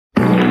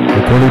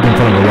recorded in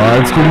front of a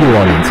live studio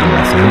audience in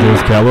Los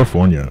Angeles,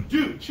 California.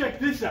 Dude, check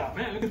this out,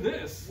 man. Look at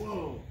this.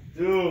 Whoa,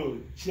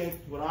 dude, check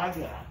what I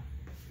got.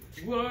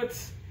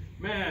 What?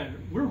 Man,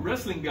 we're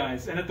wrestling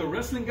guys, and at the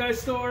wrestling guy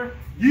store,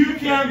 You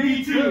can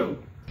be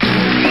too.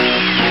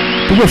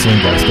 The Wrestling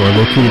Guy Store,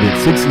 located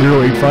at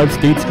 6085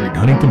 State Street,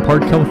 Huntington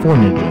Park,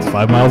 California, is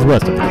 5 miles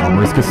west of the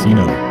Commerce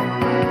Casino.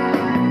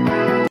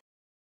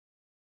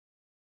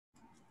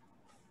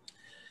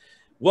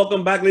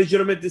 Welcome back, ladies and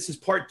gentlemen. This is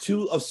part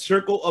 2 of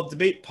Circle of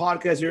Debate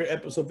podcast here,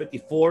 episode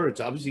 54.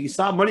 It's obviously you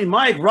saw Money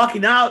Mike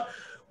rocking out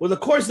with, of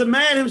course, the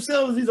man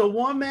himself. He's a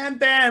one-man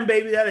band,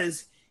 baby. That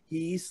is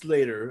Heath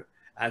Slater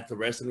at the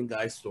Wrestling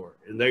Guy Store.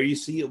 And there you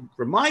see,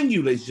 remind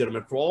you, ladies and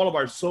gentlemen, for all of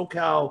our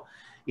SoCal,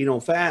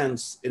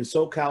 fans in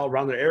SoCal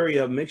around the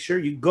area, make sure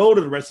you go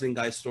to the Wrestling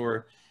Guy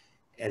Store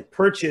and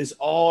purchase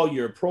all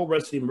your pro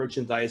wrestling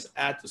merchandise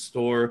at the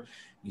store.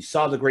 You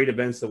saw the great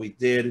events that we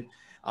did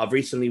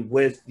recently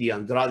with the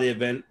Andrade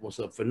event. It was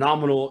a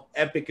phenomenal,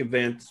 epic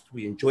event.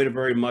 We enjoyed it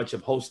very much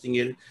of hosting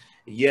it.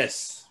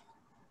 Yes,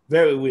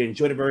 we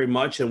enjoyed it very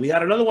much. And we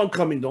had another one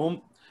coming.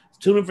 Don't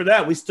tune in for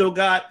that. We still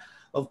got,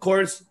 of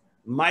course,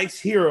 Mike's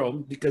hero,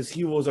 because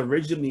he was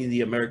originally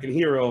the American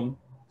hero.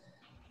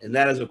 And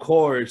that is, of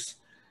course,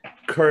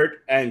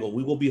 Kurt Angle.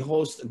 We will be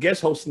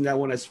guest hosting that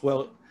one as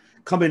well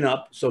coming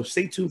up. So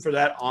stay tuned for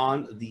that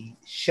on the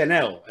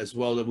Chanel as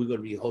well, that we're going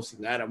to be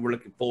hosting that. And we're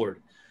looking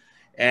forward.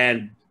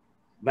 And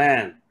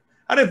man,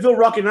 how did it feel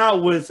rocking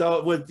out with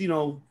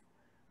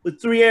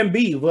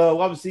 3MB?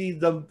 Well, obviously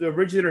the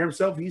originator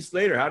himself, Heath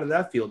Slater. How did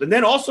that feel? And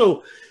then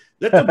also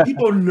let the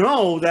people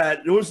know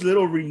that there was a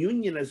little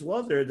reunion as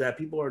well there that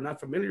people are not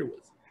familiar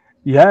with.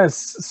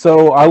 Yes,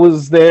 so I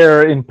was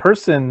there in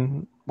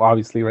person,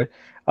 obviously, right?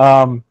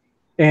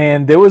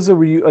 And there was a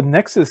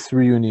Nexus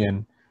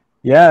reunion.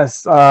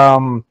 Yes,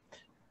 Darren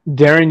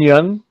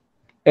Young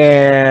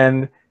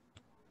and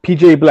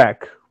PJ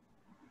Black.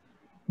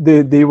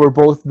 They were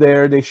both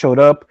there. They showed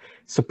up,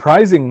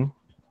 surprising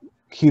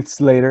Heath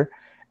Slater,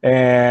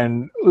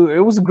 and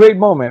it was a great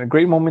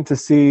moment to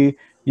see,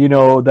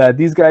 that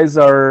these guys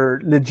are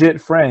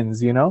legit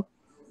friends,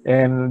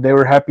 and they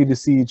were happy to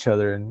see each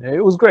other, and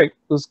it was great.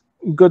 It was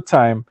a good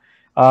time.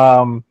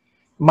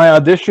 My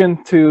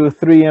audition to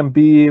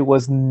 3MB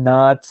was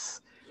not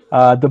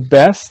the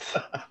best.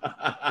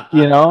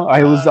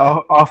 I was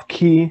off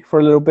key for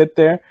a little bit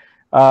there,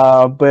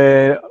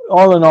 but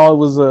all in all, it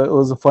was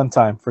a fun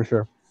time for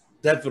sure.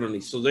 Definitely.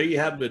 So there you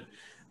have it.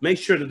 Make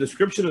sure the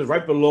description is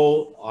right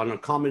below on the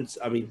comments.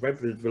 Right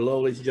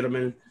below, ladies and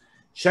gentlemen.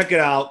 Check it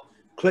out.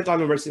 Click on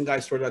the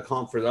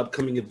WrestlingGuyStore.com for the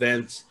upcoming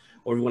events,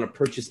 or if you want to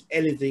purchase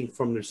anything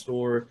from their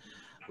store.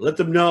 Let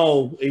them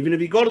know. Even if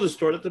you go to the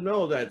store, let them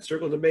know that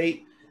Circle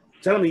Debate.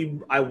 Tell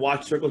them I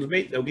watched Circle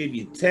Debate. They'll give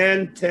you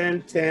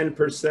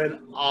 10%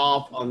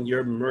 off on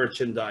your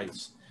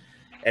merchandise.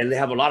 And they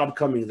have a lot of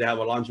upcoming. They have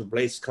a launch of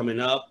Blaze coming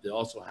up. They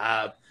also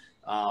have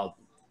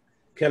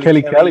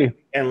Kelly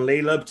and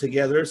Layla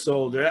together.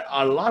 So there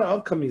are a lot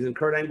of upcomings, and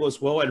Kurt Angle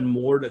as well, and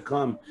more to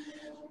come.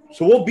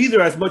 So we'll be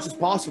there as much as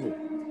possible,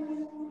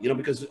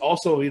 because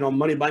also,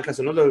 Money Mike has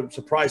another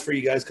surprise for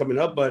you guys coming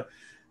up, but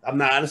I'm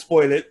not going to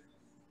spoil it.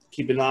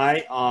 Keep an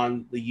eye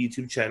on the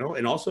YouTube channel,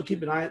 and also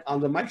keep an eye on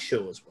the Mike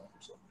show as well.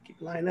 So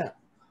keep an eye on that.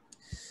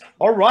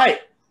 All right,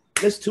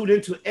 let's tune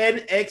into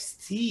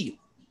NXT.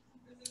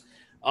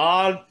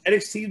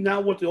 NXT now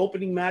with the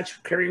opening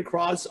match, Karrion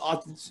Kross,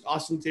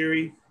 Austin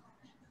Theory.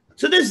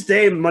 To this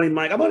day, Money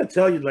Mike, I'm going to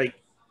tell you,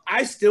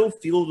 I still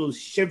feel those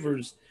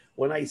shivers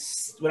when I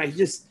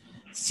just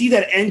see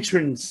that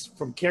entrance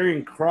from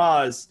Karrion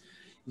Kross.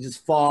 You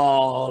just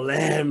fall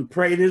and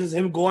pray. This is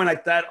him going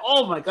like that.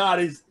 Oh, my God.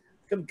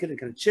 I'm getting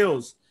kind of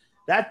chills.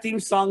 That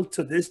theme song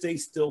to this day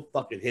still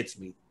fucking hits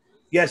me.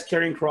 Yes,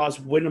 Karrion Kross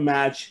win the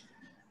match.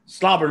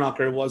 Slobber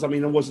knocker it was. It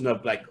wasn't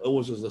it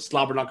was a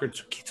slobber knocker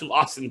to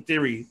Austin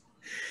Theory.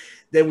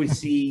 Then we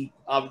see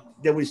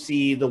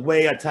the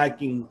way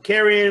attacking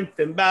Karrion.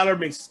 Finn Balor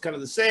makes kind of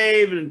the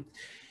save, and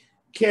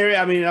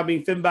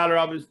Finn Balor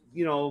obviously,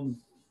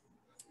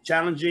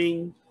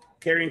 challenging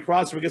Karrion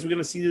Kross. So I guess we're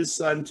gonna see this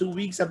in 2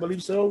 weeks, I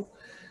believe so.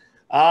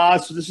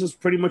 So this is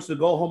pretty much the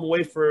go home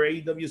away for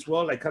AEW as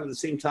well, kind of the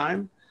same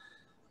time.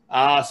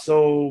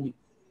 So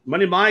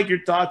Money Mike,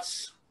 your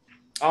thoughts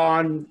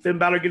on Finn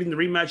Balor getting the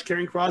rematch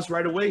Karrion Kross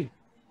right away?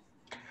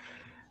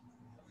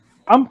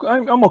 I'm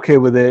okay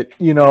with it.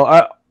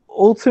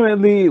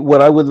 Ultimately,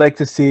 what I would like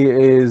to see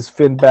is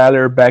Finn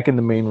Balor back in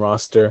the main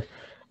roster.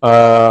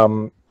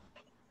 I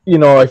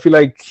feel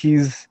like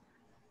he's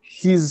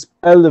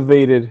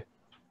elevated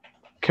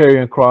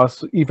Karrion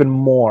Kross even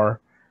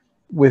more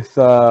with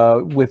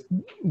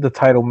the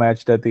title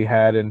match that they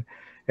had, and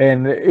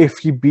if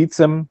he beats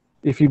Finn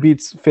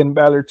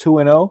Balor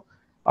 2-0,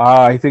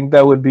 I think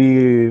that would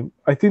be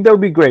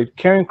great.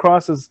 Karrion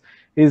Kross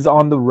is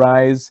on the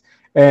rise,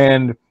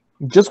 and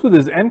just with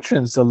his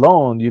entrance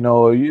alone,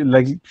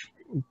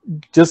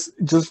 just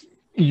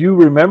you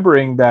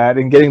remembering that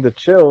and getting the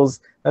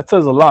chills, that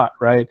says a lot,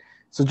 right?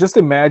 So just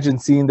imagine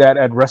seeing that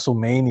at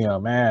WrestleMania,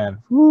 man.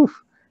 Whew.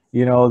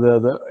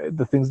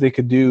 The things they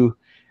could do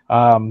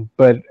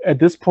But at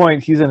this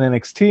point, he's in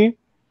NXT,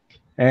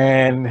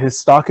 and his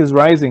stock is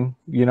rising.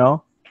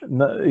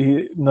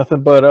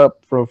 Nothing but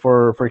up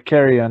for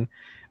Carrion.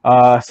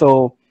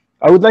 So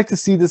I would like to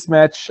see this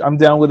match. I'm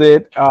down with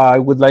it. I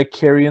would like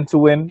Carrion to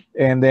win,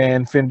 and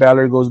then Finn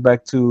Balor goes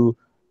back to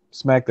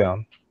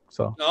SmackDown.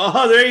 So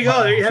there you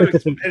go. There you have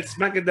it.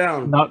 Smack it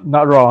down.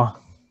 Not Raw.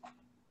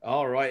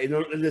 All right.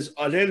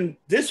 Then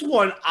this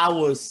one, I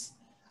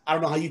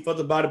don't know how you felt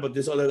about it, but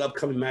this other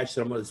upcoming match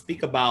that I'm going to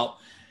speak about,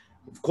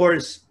 of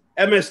course,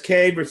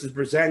 MSK versus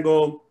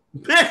Breezango.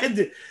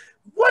 Man,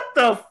 what's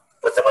up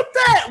with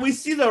that? We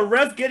see the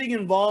ref getting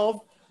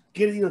involved,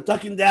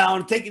 ducking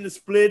down, taking the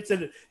splits,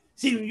 and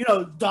see,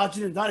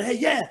 dodging and dodging. Hey,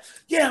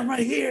 yeah, I'm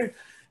right here.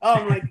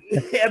 Like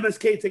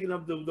MSK taking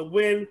up the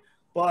win.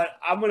 But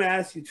I'm going to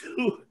ask you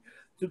two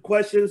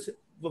questions.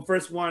 The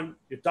first one,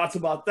 your thoughts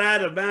about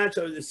that, a match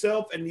of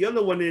itself, and the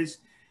other one is,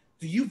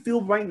 do you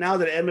feel right now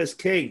that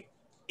MSK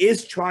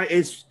is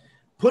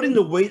putting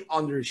the weight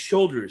on their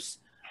shoulders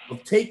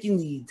of taking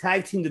the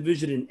tag team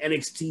division in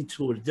NXT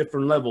to a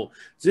different level?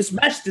 This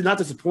match did not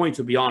disappoint,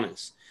 to be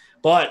honest,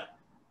 but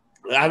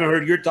I haven't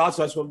heard your thoughts,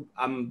 so that's what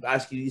I'm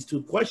asking these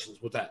two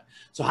questions with that.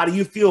 So how do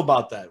you feel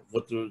about that,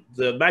 with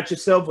the match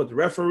itself, with the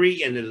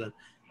referee, and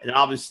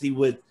obviously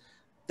with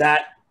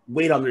that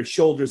weight on their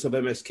shoulders of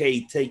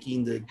MSK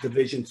taking the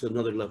division to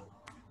another level?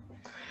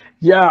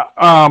 Yeah,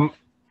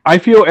 I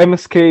feel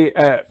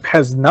MSK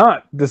has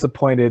not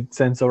disappointed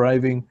since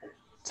arriving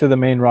to the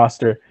main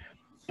roster.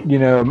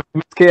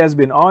 MSK has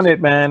been on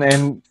it, man,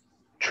 and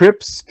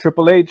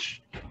Triple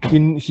H, he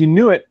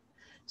knew it,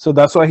 so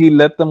that's why he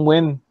let them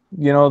win,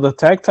 the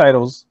tag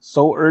titles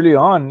so early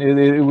on.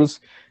 It's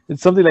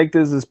something like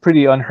this is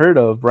pretty unheard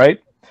of, right?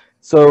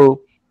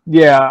 So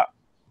yeah,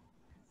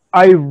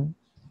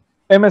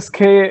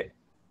 MSK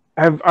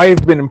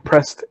I've been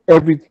impressed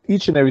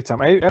each and every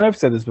time. And I've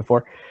said this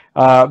before,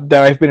 that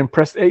I've been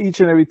impressed each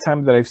and every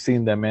time that I've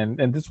seen them,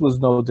 and this was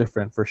no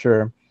different for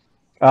sure.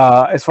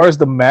 As far as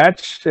the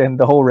match and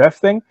the whole ref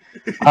thing,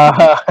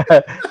 what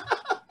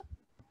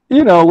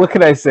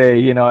can I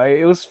say?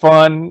 It was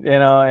fun,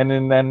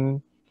 and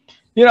then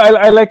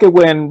I like it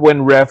when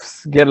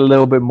refs get a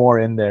little bit more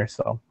in there.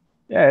 So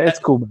yeah, it's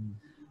cool.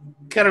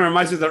 Kind of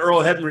reminds me of the Earl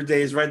Hebner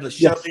days, right? The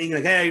shoving, yes.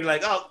 Like, hey,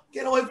 like, oh,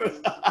 get away from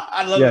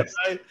I love it.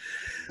 Right?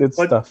 Good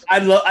stuff.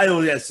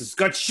 Yes,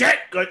 good shit.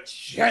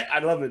 I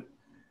love it.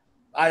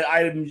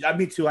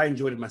 Me too. I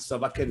enjoyed it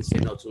myself. I couldn't say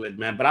no to it,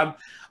 man. But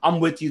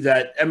I'm with you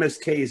that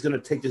MSK is going to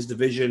take this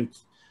division.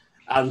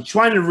 I'm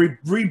trying to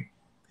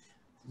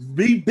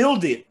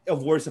rebuild it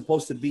of where it's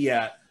supposed to be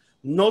at.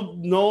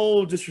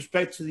 No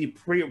disrespect to the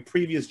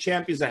previous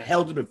champions that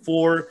held it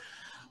before.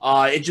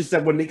 It's just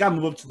that when they got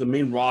moved up to the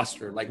main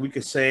roster, like we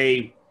could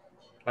say,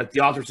 like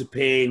the Authors of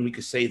Pain, we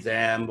could say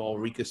them, or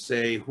we could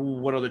say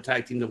what other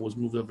tag team that was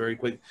moved up very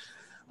quick.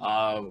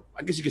 I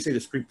guess you could say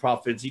the Street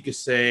Profits. You could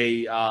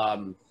say,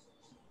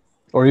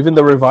 or even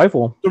the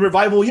Revival. The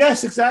Revival,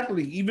 yes,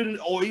 exactly. Even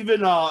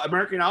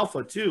American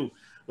Alpha too.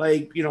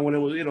 Like when it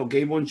was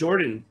Gable and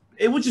Jordan,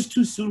 it was just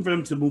too soon for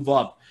them to move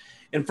up,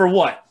 and for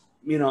what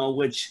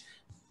which.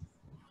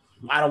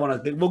 I don't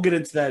want to. We'll get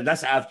into that.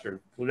 That's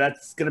after. Well,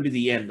 that's going to be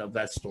the end of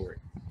that story.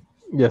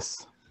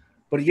 Yes.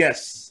 But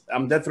yes,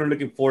 I'm definitely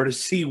looking forward to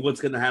see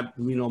what's going to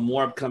happen.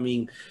 More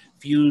upcoming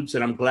feuds,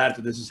 and I'm glad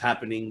that this is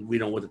happening. With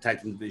the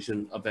tag team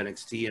division of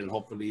NXT, and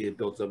hopefully it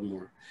builds up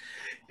more.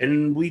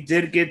 And we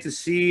did get to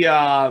see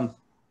not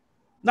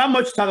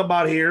much to talk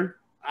about here.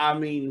 I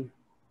mean,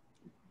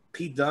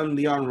 Pete Dunne,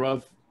 Leon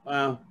Ruff.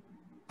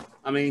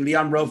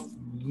 Leon Ruff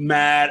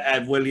mad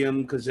at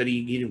William because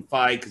he didn't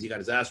fight because he got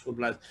his ass whooped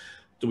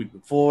the week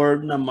before.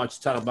 Not much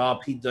to talk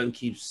about. Pete Dunne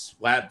keeps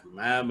mad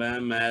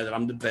that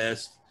I'm the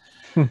best.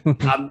 I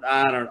don't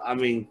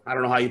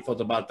know how you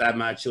felt about that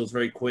match. It was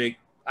very quick.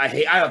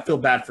 I feel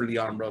bad for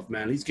Leon Ruff,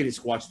 man. He's getting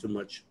squashed too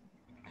much.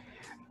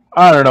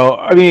 I don't know.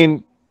 I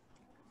mean,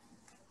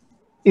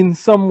 in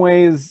some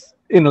ways,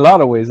 in a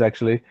lot of ways,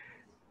 actually,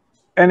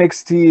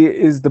 NXT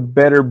is the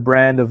better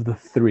brand of the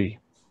three.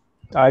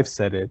 I've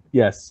said it.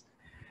 Yes.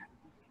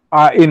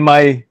 In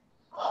my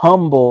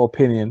humble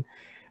opinion,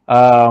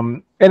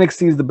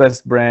 NXT is the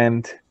best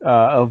brand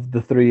of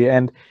the three,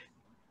 and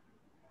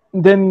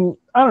then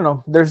I don't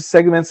know. There's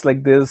segments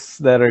like this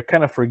that are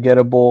kind of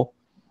forgettable,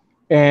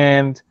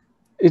 and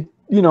it,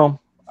 I don't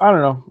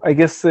know. I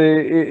guess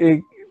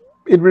it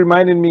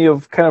reminded me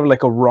of kind of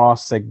like a Raw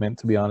segment,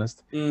 to be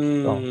honest.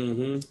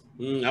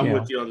 Mm-hmm. I'm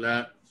with you on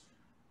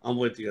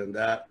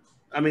that.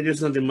 I mean,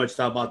 there's nothing much to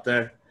talk about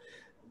there.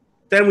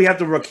 Then we have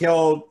the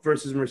Raquel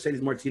versus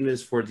Mercedes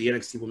Martinez for the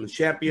NXT Women's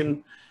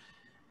Champion.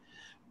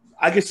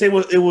 I could say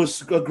it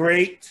was a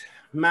great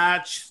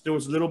match. There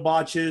was little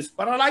botches,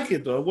 but I like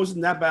it, though. It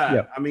wasn't that bad.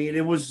 Yeah. I mean,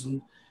 it was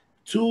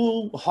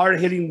two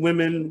hard-hitting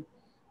women,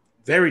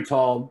 very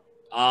tall.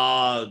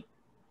 Raquel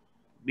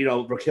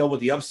with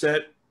the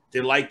upset.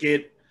 They like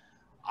it.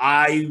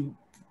 I'm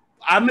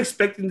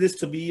expecting this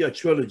to be a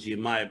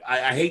trilogy.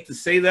 I hate to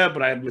say that,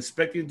 but I'm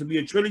expecting it to be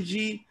a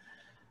trilogy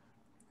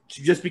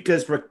just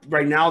because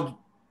right now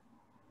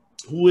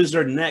who is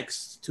there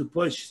next to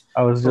push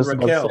I was for just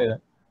about to Raquel? say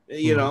that.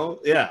 You know,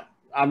 yeah.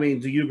 I mean,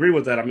 do you agree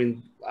with that? I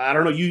mean, I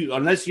don't know. You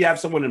unless you have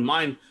someone in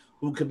mind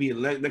who could be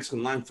next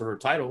in line for her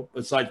title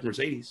besides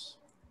Mercedes.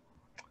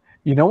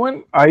 You know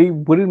what? I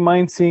wouldn't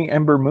mind seeing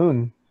Ember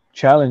Moon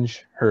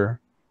challenge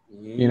her.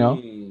 You know,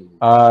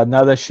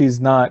 now that she's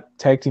not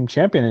tag team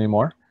champion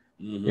anymore.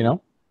 You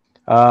know,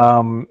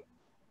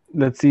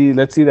 let's see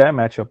that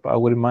matchup. I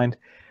wouldn't mind.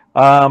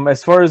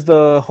 As far as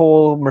the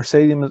whole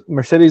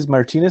Mercedes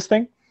Martinez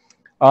thing,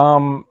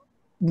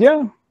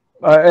 yeah.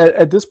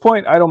 At this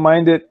point, I don't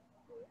mind it.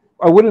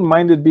 I wouldn't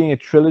mind it being a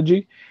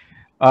trilogy.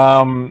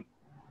 Raquel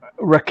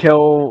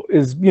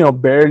is,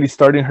 barely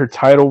starting her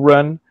title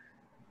run.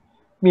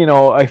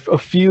 A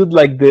feud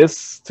like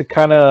this to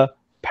kind of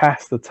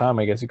pass the time,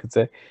 I guess you could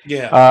say.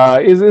 Yeah,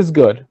 is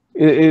good.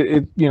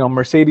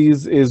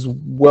 Mercedes is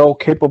well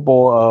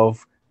capable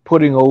of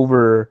putting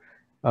over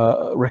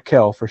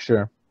Raquel for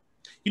sure.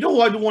 You know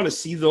who I do want to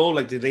see though,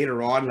 like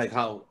later on, like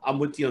how I'm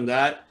with you on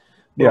that.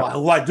 But Yeah.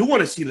 who I do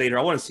want to see later,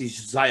 I want to see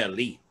Zia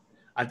Lee.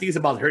 I think it's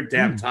about her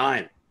damn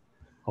time.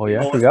 Oh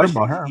yeah, I forgot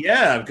about her.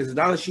 Yeah, because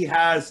now that she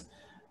has,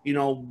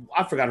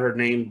 I forgot her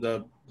name,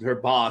 her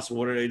boss,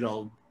 whoever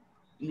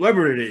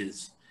it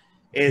is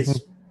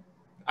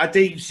I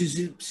think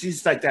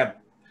she's like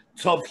that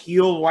tough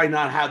heel. Why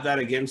not have that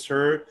against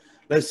her?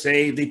 Let's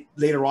say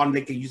later on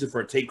they can use it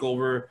for a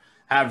takeover,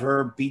 have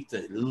her beat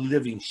the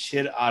living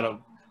shit out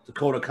of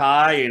Dakota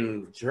Kai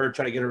and her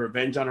try to get her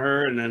revenge on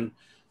her, and then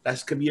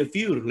that could be a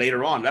feud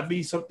later on. That'd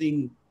be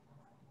something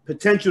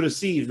potential to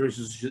see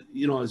versus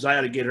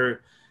Zia to get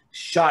her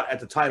shot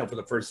at the title for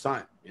the first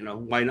time.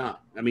 Why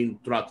not? I mean,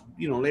 throughout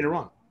later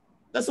on,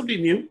 that's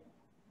something new.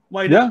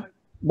 Why not? Yeah,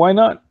 why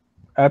not?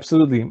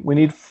 Absolutely. We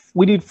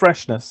need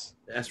freshness.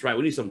 That's right.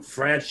 We need some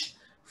fresh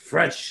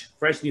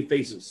new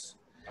faces.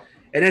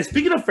 And then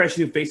speaking of fresh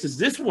new faces,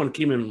 this one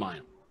came in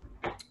mind.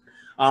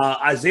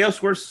 Isaiah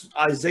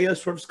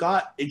Swerve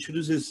Scott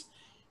introduces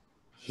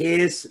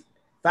his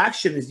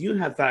faction, his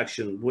Unhat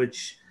faction,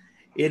 which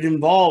it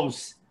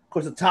involves, of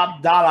course, the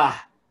Top Dollar,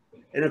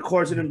 and of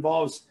course it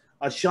involves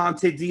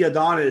Ashante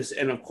Diadonis,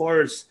 and of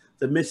course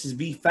the Mrs.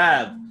 B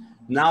Fab.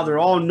 Now they're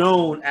all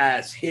known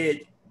as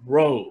Hit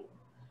Row.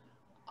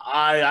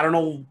 I don't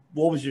know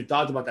what was your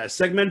thoughts about that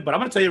segment, but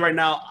I'm going to tell you right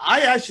now, I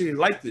actually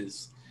like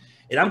this.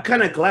 And I'm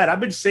kind of glad. I've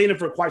been saying it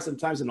for quite some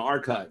time in the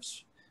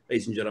archives,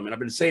 ladies and gentlemen. I've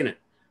been saying it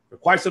for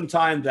quite some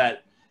time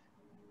that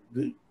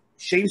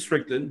Shane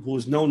Strickland, who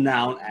is known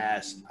now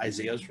as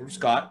Isaiah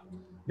Scott,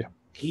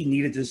 he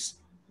needed this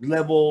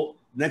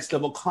next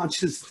level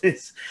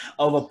consciousness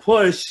of a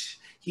push.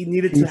 He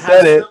needed to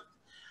have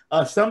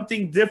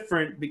something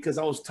different because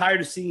I was tired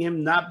of seeing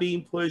him not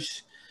being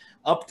pushed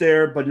up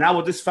there. But now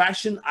with this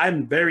faction,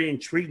 I'm very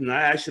intrigued, and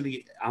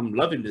I'm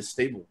loving this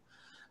stable.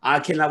 I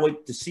cannot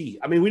wait to see.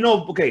 I mean, we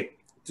know. Okay,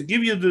 to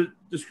give you the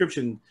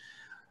description,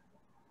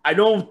 I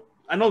know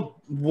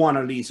one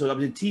at least. So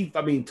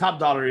Top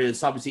Dollar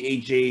is obviously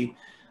AJ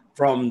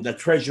from the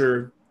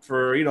Treasure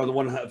for the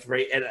one for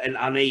and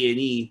on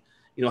A&E.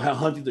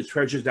 Hunting the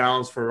treasures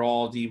down for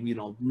all the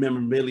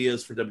memorabilia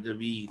for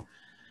WWE,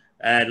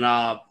 and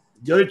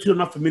the other two I'm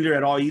not familiar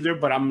at all either.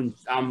 But I'm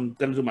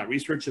gonna do my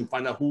research and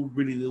find out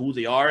who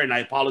they are. And I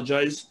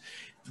apologize,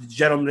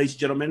 ladies and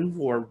gentlemen,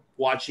 who are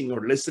watching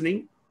or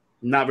listening.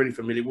 Not really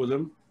familiar with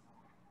them,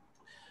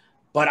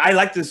 but I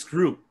like this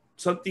group.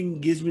 Something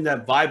gives me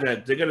that vibe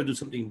that they're gonna do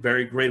something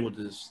very great with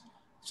this.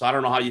 So I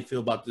don't know how you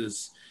feel about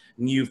this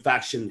new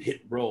faction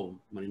Hit Row,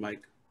 Money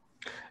Mike.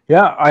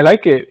 Yeah, I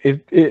like it.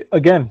 It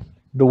again,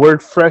 the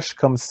word fresh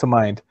comes to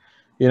mind.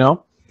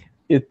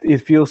 It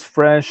feels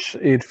fresh.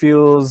 It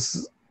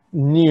feels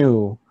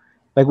new.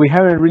 Like we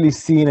haven't really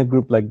seen a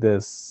group like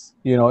this,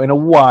 in a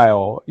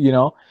while.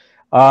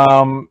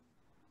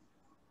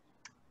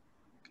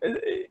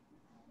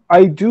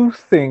 I do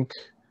think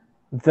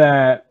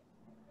that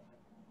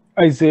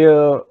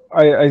Isaiah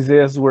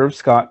Swerve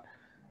Scott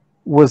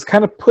was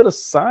kind of put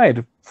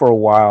aside for a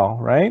while,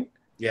 right?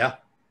 Yeah.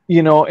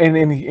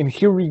 And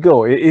here we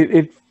go.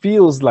 It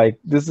feels like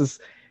this is,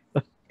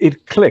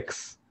 it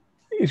clicks.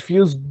 It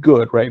feels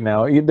good right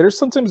now. There's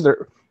sometimes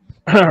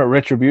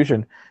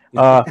retribution,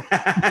 that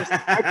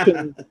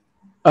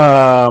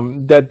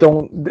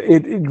don't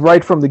it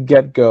right from the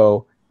get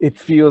go. It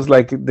feels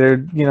like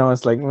they're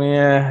it's like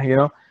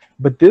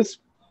but this,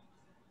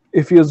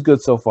 it feels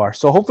good so far.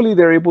 So hopefully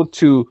they're able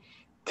to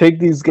take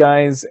these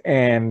guys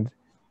and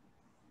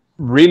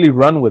really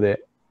run with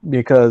it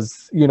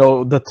because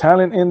the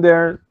talent in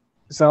there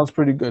sounds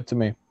pretty good to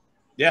me.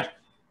 Yeah,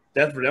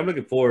 definitely. I'm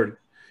looking forward.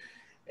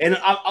 And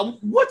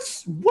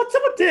what's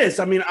up with this?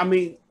 I mean,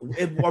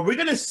 are we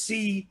gonna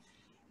see?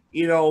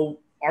 Are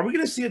we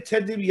gonna see a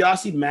Ted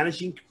DiBiase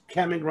managing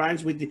Cameron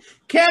Grimes with the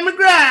Cameron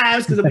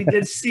Grimes? Because we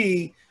did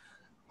see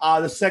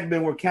the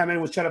segment where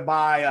Cameron was trying to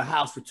buy a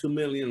house for $2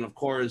 million. And of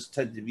course,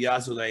 Ted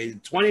DiBiase was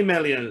like $20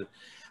 million.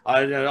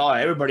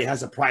 Everybody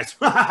has a price.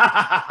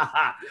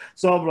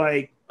 So I'm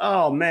like,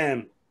 oh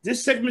man,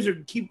 this segment's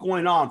gonna keep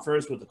going on.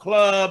 First with the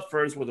club,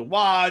 first with the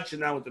watch,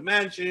 and now with the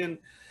mansion.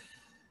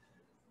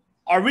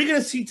 Are we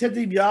gonna see Ted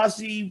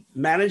DiBiase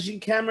managing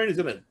Cameron? Is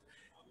gonna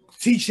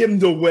teach him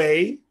the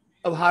way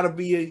of how to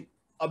be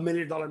a $1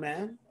 million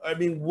man? I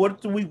mean,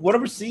 what are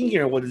we seeing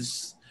here with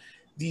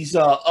these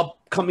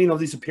upcoming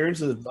these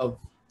appearances of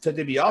Ted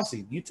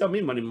DiBiase? You tell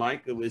me, Money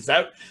Mike. Is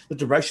that the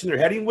direction they're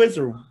heading with,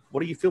 or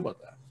what do you feel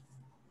about that?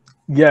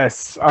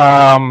 Yes.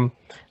 I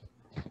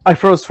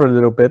froze for a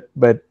little bit,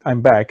 but I'm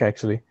back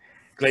actually.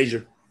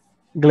 Glacier,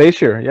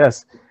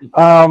 yes.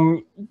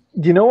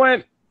 You know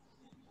what?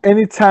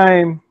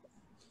 Anytime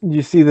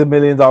you see the $1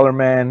 million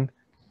man,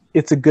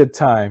 it's a good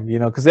time,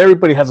 because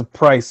everybody has a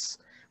price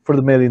for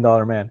the $1 million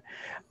man.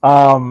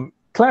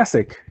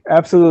 Classic,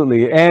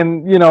 absolutely.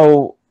 And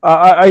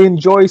I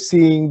enjoy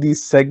seeing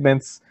these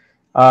segments.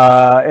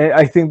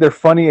 I think they're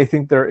funny. I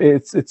think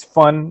it's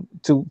fun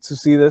to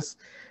see this.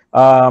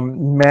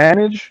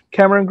 Manage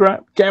Cameron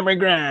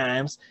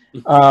Grimes.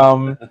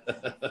 Honestly,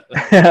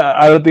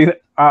 I don't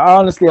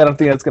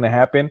think that's going to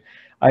happen.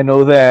 I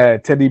know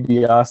that Ted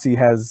DiBiase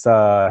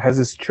has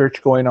his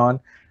church going on.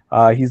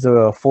 He's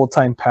a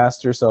full-time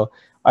pastor, so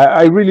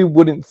I really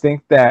wouldn't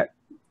think that.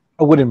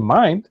 I wouldn't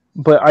mind,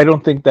 but I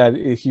don't think that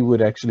he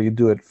would actually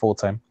do it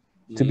full-time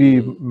to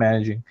be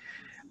managing.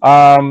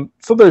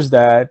 So there's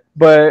that.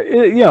 But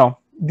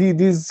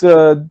these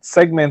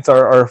segments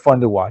are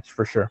fun to watch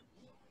for sure.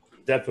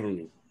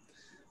 Definitely.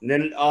 And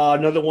then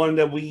another one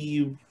that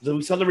we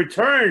saw the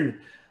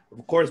return,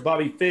 of course,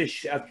 Bobby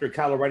Fish after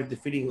Kyle O'Reilly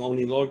defeating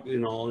Only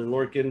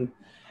Lorcan.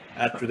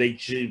 After they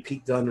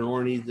peaked under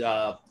Orny,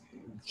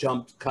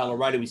 jumped Kyle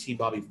O'Reilly, we see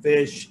Bobby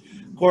Fish.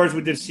 Of course,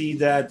 we did see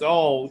that.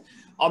 Oh,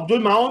 I'm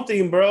doing my own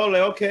thing, bro.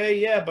 Like, okay,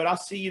 yeah, but I'll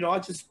see. I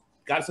just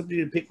got something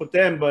to pick with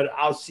them, but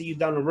I'll see you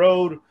down the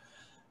road.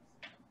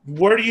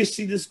 Where do you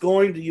see this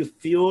going? Do you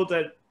feel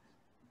that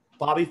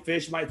Bobby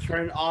Fish might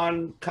turn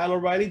on Kyle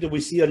O'Reilly? Do we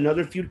see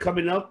another feud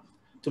coming up?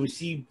 Do we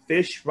see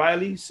Fish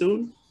Riley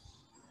soon?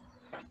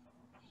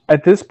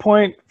 At this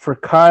point, for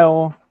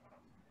Kyle,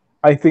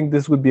 I think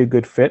this would be a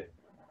good fit.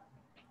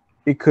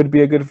 It could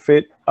be a good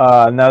fit.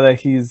 Now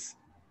that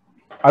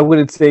I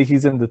wouldn't say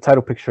he's in the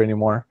title picture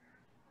anymore,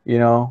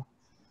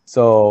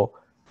 So,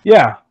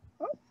 yeah.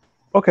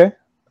 Okay.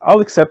 I'll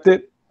accept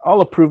it.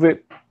 I'll approve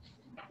it.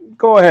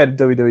 Go ahead,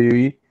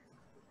 WWE.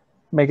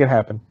 Make it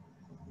happen.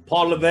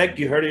 Paul Levesque,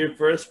 you heard it here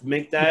first.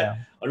 Make that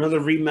another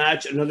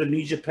rematch, another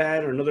New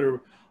Japan, or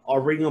another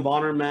Ring of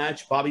Honor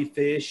match. Bobby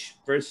Fish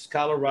versus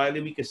Kyle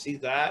O'Reilly. We can see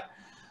that.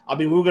 I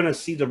mean, we're gonna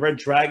see the Red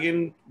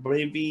Dragon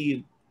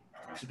maybe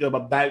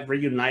back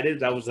reunited.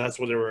 That's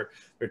what their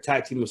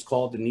tag team was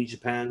called in New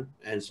Japan,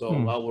 and so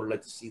I would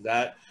like to see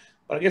that.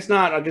 But I guess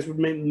not. I guess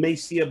we may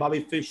see a Bobby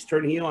Fish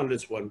turn heel on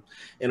this one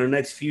in our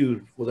next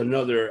feud with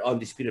another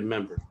undisputed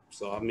member.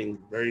 So I mean,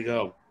 there you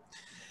go.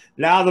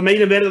 Now, the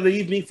main event of the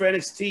evening for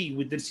NXT,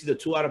 we did see the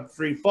 2 out of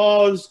 3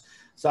 falls.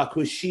 Saw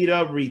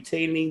Kushida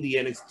retaining the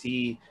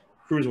NXT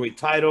Cruiserweight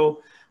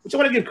title, which I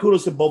want to give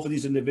kudos to both of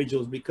these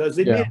individuals because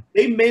they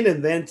main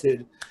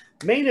evented,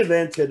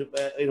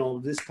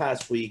 this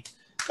past week.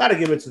 Got to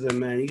give it to them,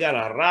 man. You got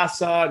a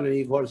Raza, and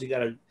then of course you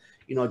got a,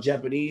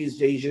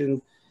 Japanese,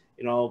 Asian,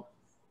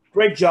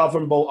 great job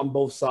on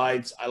both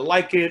sides. I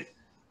like it.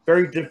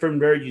 Very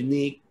different, very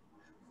unique.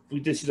 We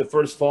did see the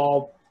first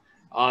fall.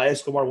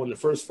 Escobar won the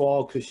first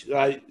fall.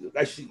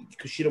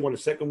 Kushida won the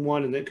second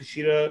one, and then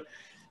Kushida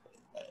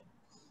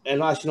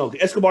and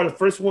Escobar the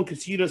first one,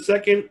 Kushida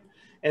second,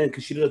 and then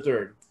Kushida the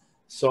third.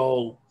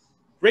 So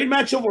great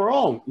match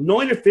overall. No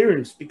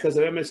interference because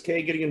of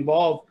MSK getting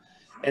involved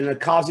and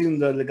causing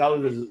the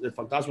Legado de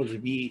Fantasma to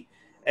be,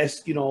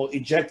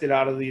 ejected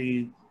out of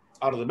the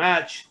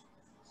match.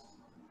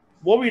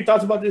 What were your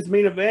thoughts about this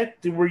main event?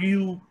 Were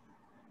you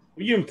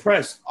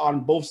impressed on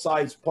both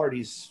sides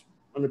parties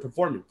on the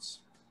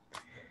performance?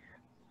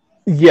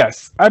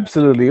 Yes,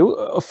 absolutely.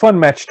 A fun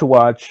match to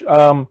watch.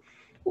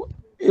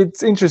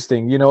 It's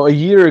interesting. A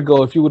year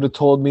ago, if you would have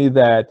told me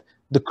that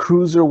the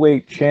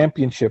Cruiserweight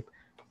Championship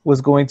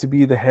was going to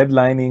be the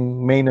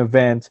headlining main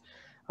event,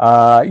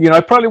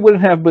 I probably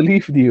wouldn't have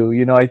believed you.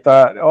 I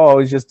thought, oh,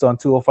 it's just on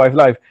 205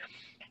 Live.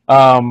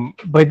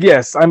 But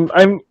yes, I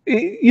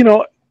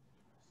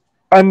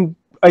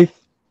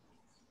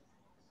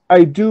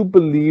do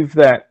believe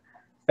that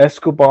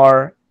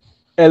Escobar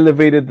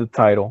elevated the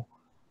title.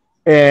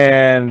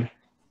 And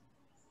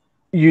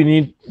you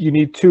need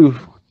 2.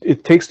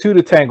 It takes 2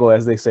 to tango,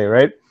 as they say,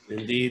 right?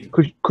 Indeed.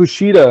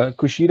 Kushida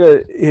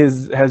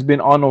has been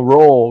on a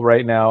roll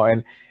right now,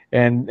 and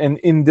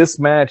in this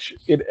match,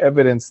 it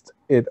evidenced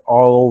it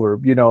all over.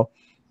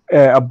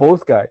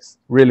 Both guys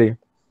really.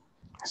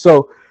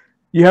 So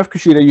you have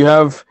Kushida,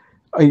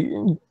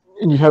 and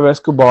you have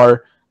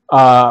Escobar,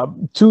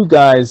 2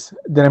 guys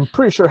that I'm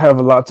pretty sure have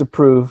a lot to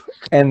prove,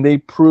 and they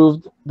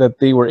proved that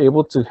they were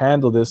able to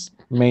handle this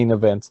main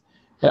event.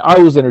 And I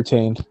was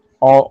entertained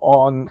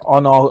on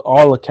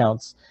all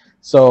accounts.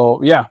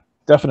 So yeah,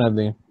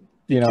 definitely.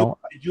 Did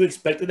you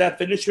expect that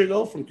finisher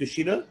though from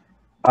Kushida?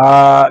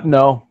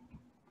 No,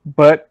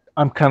 but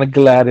I'm kind of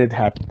glad it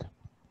happened.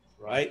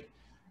 Right.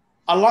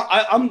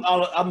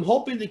 I'm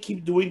hoping to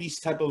keep doing these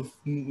type of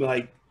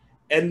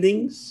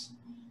endings.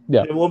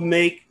 Yeah. It will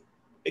make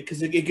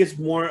because it gets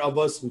more of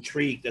us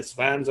intrigued as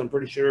fans. I'm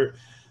pretty sure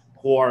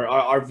who are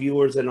our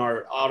viewers and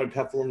our other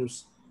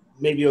platforms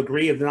maybe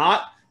agree. If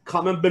not,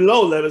 comment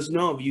below. Let us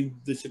know if you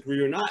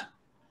disagree or not.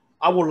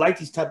 I would like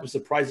these type of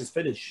surprises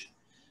finish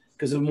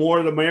because the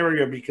more the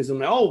merrier. Because I'm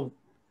like,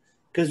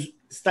 because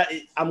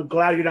I'm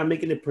glad you're not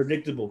making it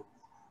predictable.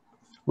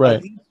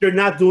 Right. They're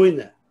not doing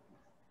that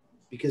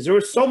because there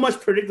was so much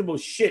predictable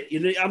shit. You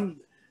know,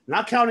 I'm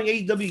not counting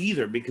AEW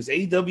either because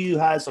AEW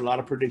has a lot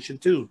of prediction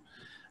too.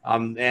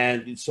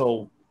 And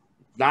so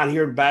not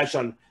here to bash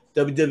on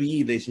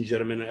WWE, ladies and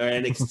gentlemen, or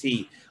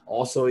NXT.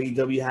 Also,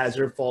 AEW has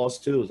their falls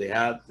too. They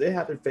have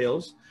their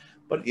fails.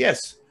 But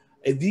yes,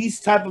 if these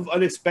type of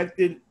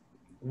unexpected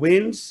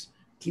wins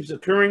keeps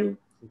occurring,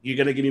 you're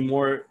gonna give me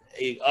more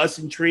us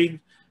intrigued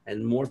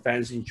and more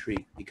fans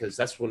intrigued because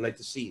that's what I like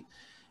to see.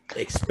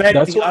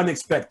 Expect the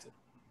unexpected.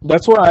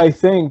 That's why I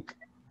think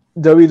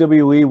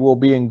WWE will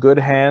be in good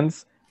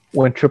hands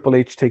when Triple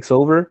H takes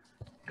over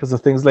because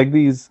of things like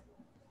these.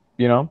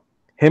 You know,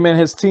 him and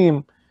his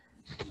team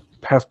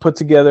have put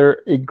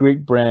together a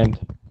great brand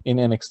in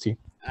NXT.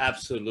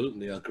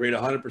 Absolutely, agreed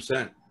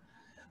 100%.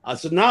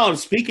 So now,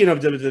 speaking of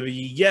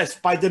WWE, yes,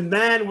 by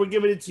demand, we're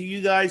giving it to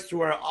you guys, to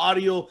our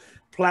audio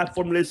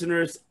platform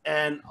listeners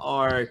and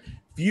our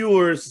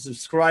viewers,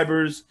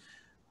 subscribers.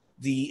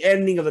 The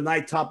ending of the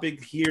night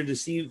topic here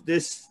this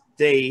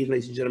day,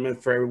 ladies and gentlemen,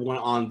 for everyone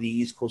on the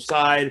East Coast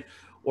side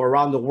or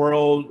around the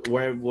world,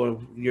 where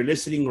you're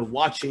listening or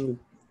watching.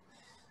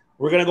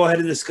 We're going to go ahead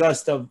and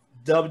discuss the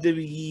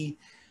WWE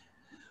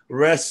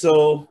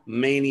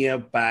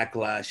WrestleMania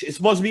Backlash. It's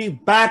supposed to be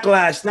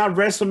Backlash, not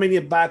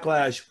WrestleMania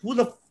Backlash. Who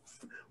the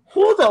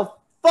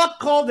fuck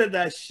called it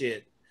that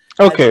shit?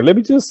 Okay, let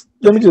me just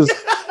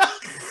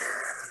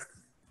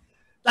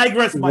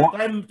digress,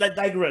 Mike.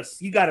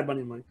 Digress. You got it,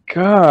 buddy, Mike.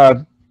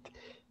 God,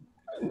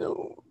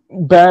 no,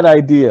 bad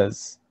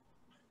ideas.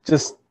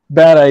 Just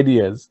bad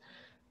ideas.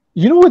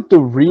 You know what the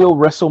real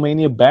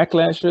WrestleMania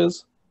Backlash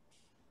is?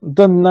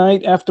 The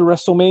night after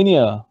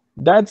WrestleMania.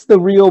 That's the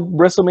real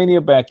WrestleMania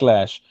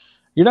Backlash.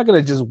 You're not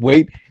going to just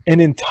wait an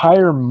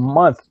entire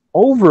month,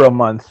 over a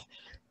month,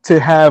 to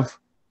have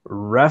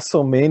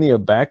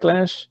WrestleMania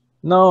Backlash.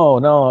 No.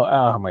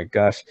 Oh my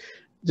gosh.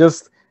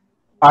 Just,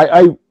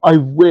 I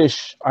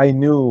wish I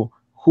knew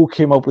who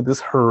came up with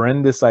this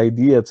horrendous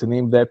idea to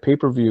name that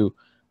pay-per-view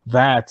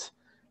that,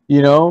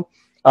 you know.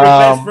 Your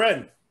best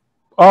friend.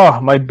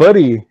 Oh, my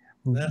buddy,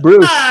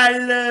 Bruce. I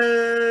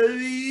love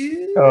you.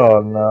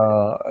 Oh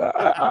no!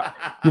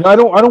 You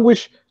know,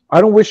 I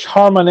don't wish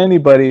harm on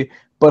anybody,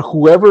 but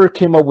whoever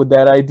came up with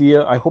that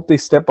idea, I hope they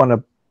step on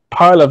a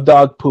pile of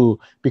dog poo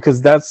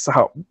because that's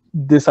how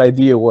this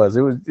idea was.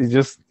 It's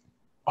just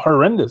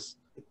horrendous.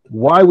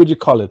 Why would you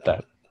call it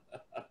that?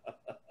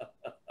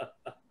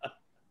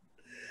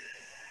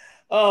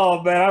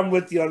 Oh man, I'm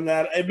with you on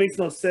that. It makes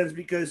no sense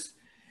because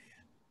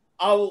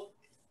I'll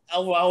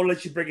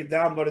let you break it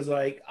down, but it's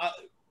like,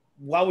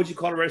 why would you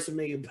call it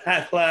WrestleMania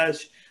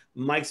Backlash?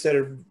 Mike said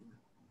it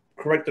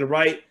corrected it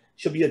right.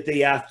 Should be a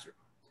day after.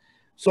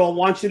 So I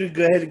want you to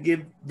go ahead and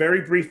give very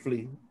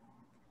briefly.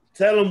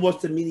 Tell them what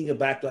the meaning of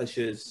backlash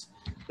is,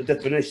 the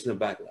definition of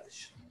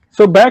backlash.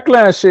 So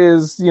backlash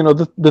is, you know,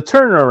 the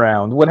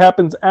turnaround. What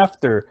happens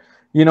after?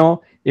 You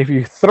know, if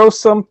you throw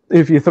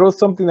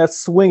something that's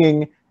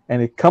swinging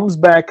and it comes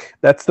back,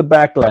 that's the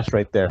backlash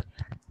right there.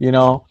 You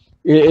know,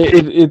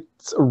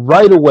 it's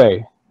right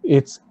away.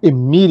 It's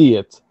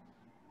immediate,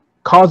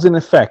 cause and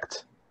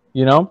effect.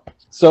 You know.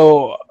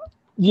 So,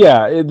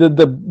 yeah, the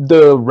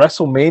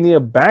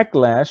WrestleMania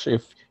Backlash,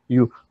 if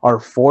you are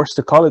forced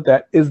to call it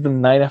that, is the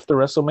night after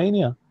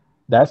WrestleMania.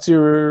 That's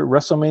your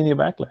WrestleMania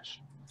Backlash.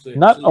 So,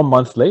 not a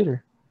month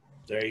later.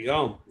 There you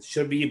go. It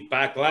should be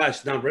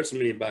Backlash, not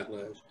WrestleMania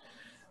Backlash.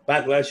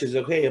 Backlash is,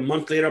 okay, a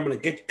month later, I'm going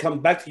to come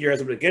back to your ass.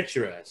 I'm going to get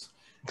your ass.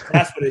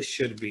 That's what it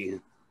should be.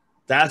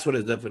 That's what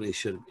it definitely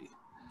should be.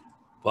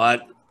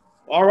 But,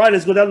 all right,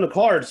 let's go down the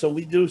card. So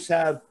we do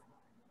have...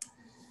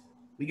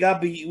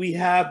 We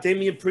have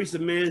Damian Priest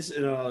and Miz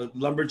in a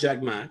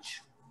lumberjack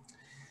match.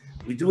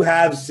 We do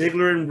have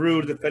Ziggler and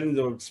Rude defending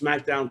the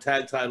SmackDown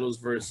tag titles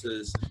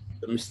versus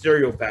the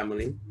Mysterio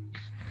family.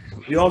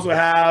 We also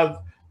have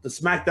the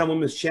SmackDown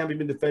Women's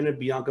Champion defending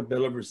Bianca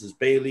Belair versus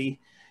Bayley.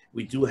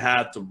 We do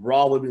have the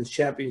Raw Women's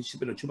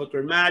Championship in a triple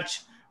threat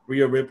match.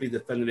 Rhea Ripley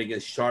defending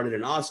against Charlotte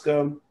and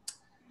Asuka.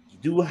 You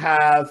do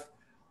have,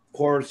 of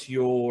course,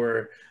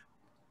 your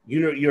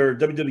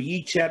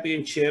WWE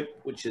Championship,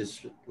 which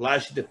is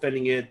Lashley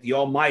defending it, the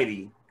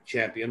Almighty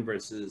Champion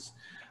versus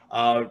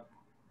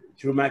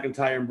Drew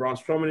McIntyre and Braun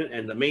Strowman.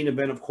 And the main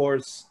event, of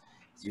course,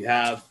 is you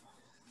have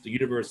the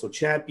Universal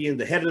Champion,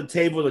 the head of the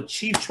table, the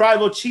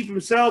tribal chief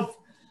himself,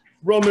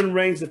 Roman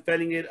Reigns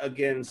defending it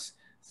against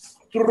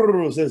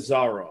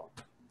Cesaro.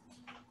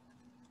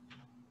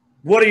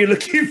 What are you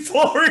looking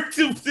forward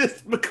to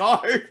this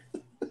card?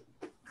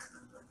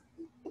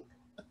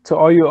 To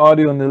all you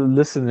audio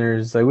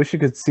listeners, I wish you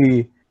could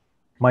see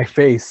my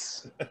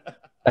face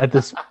at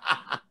this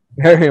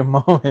very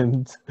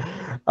moment.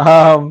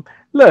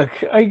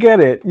 Look, I get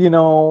it.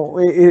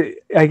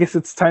 I guess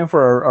it's time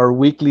for our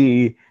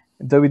weekly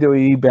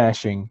WWE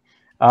bashing.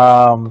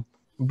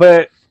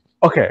 But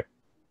okay,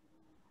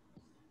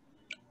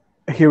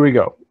 here we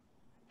go.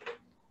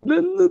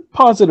 The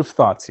positive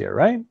thoughts here,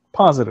 right?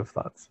 Positive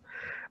thoughts.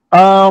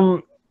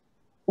 Um,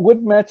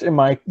 what match am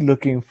I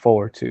looking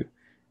forward to?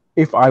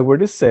 If I were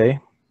to say,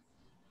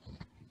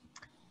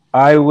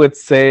 I would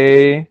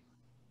say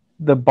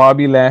the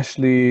Bobby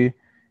Lashley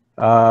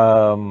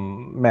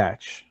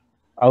match.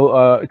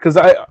 Because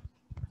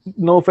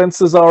no offense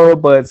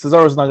Cesaro, but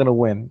Cesaro's not going to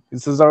win.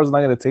 Cesaro's not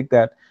going to take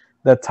that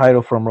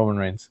title from Roman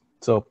Reigns.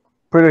 So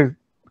pretty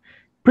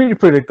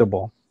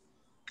predictable.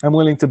 I'm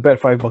willing to bet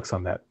 $5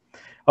 on that.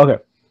 Okay.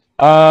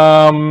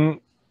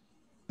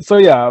 So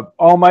yeah,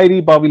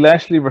 Almighty Bobby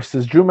Lashley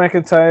versus Drew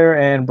McIntyre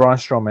and Braun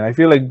Strowman. I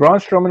feel like Braun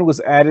Strowman was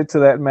added to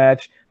that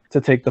match to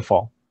take the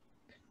fall.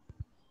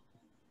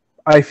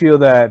 I feel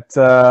that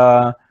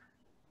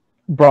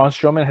Braun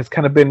Strowman has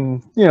kind of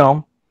been,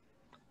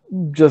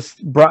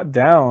 just brought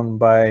down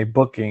by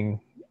booking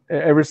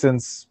ever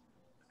since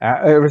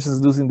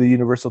losing the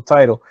Universal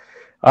title.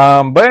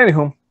 But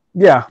anywho,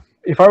 yeah,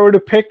 if I were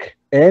to pick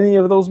any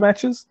of those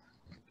matches,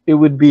 it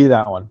would be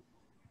that one.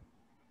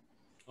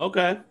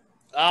 Okay.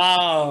 If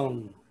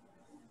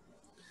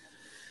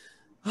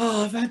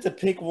I had to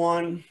pick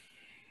one,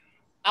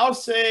 I'll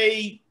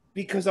say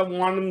because I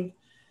want them.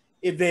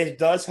 If it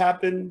does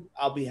happen,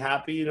 I'll be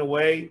happy in a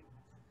way.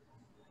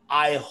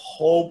 I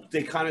hope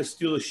they kind of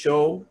steal the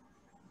show.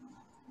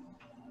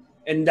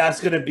 And that's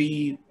going to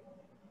be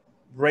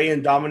Rey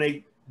and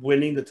Dominic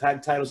winning the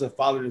tag titles of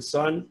father and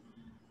son,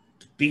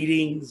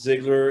 beating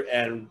Ziggler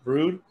and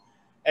Rude.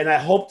 And I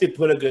hope they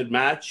put a good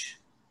match.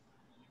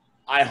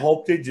 I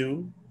hope they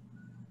do.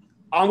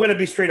 I'm going to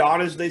be straight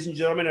honest, ladies and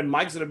gentlemen, and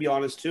Mike's going to be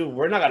honest too.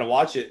 We're not going to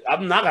watch it.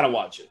 I'm not going to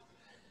watch it.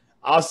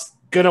 I was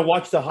going to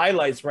watch the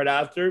highlights right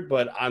after,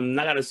 but I'm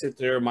not going to sit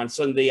there on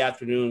Sunday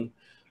afternoon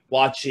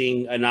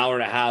watching an hour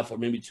and a half or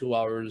maybe 2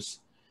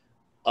 hours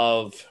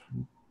of...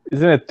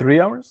 Isn't it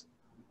 3 hours?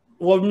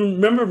 Well,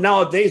 remember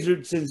nowadays,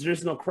 since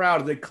there's no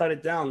crowd, they cut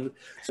it down.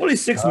 It's only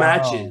 6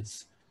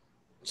 matches.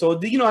 So,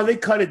 they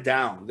cut it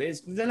down. They're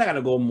not going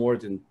to go more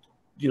than,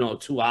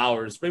 2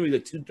 hours, maybe the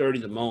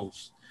 2:30 the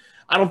most.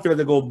 I don't feel like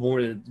they go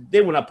more than –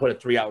 they will not put a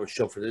 3-hour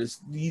show for this.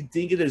 Do you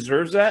think it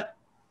deserves that?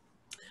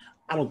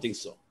 I don't think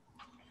so.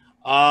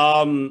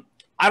 I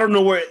don't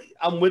know where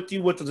 – I'm with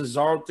you with the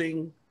Cesaro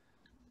thing.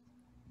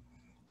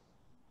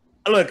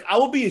 Look, I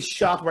will be in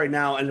shock right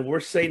now, and we're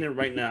saying it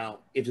right now.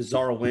 If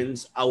Cesaro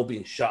wins, I will be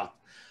in shock.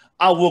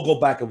 I will go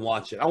back and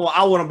watch it. I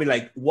want to be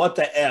like, what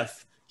the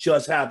F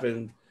just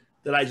happened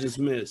that I just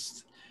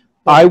missed?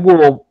 But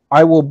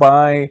I will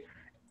buy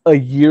a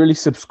yearly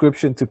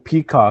subscription to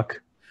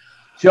Peacock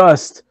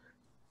just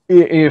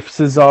if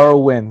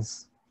Cesaro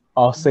wins.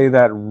 I'll say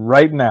that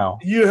right now.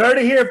 You heard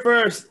it here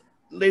first,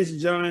 ladies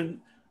and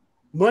gentlemen.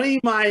 Money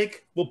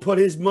Mike will put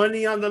his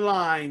money on the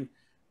line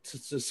to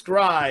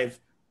subscribe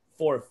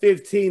for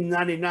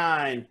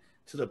 $15.99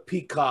 to the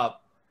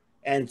Peacock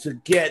and to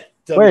get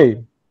the... Wait,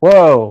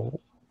 whoa.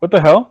 What the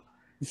hell?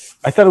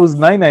 I thought it was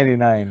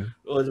 $9.99. It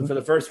was for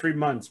the first 3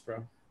 months,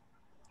 bro.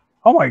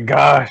 Oh my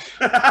gosh.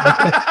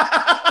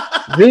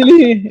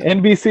 Really?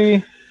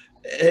 NBC?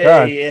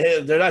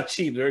 Hey, they're not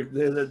cheap.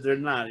 They're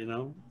not,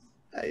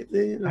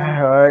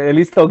 At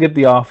least they'll get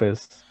The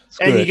Office.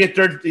 And you get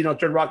third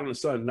Rock on the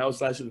Sun. That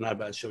was actually not a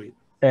bad show either.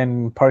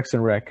 And Parks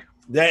and Rec.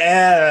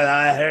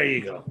 There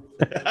you go.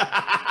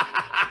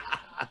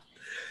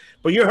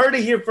 But you heard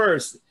it here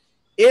first.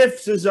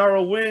 If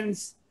Cesaro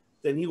wins,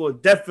 then he will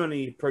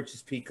definitely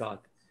purchase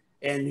Peacock.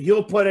 And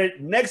he'll put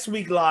it next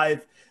week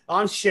live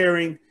on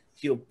sharing.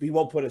 He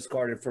won't put his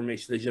card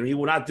information. He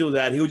will not do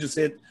that. He'll just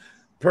hit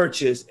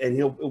purchase, and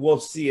we'll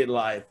see it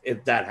live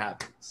if that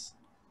happens.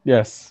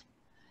 Yes.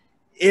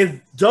 If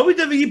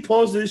WWE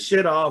pulls this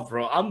shit off,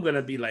 bro, I'm going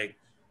to be like,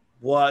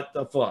 what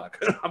the fuck?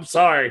 I'm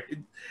sorry.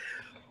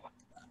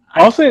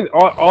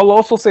 I'll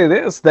also say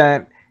this,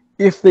 that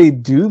if they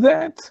do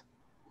that,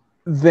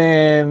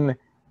 then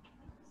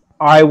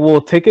I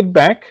will take it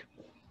back,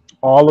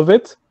 all of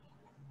it.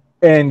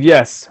 And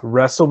yes,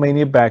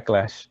 WrestleMania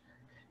Backlash,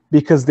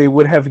 because they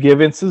would have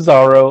given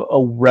Cesaro a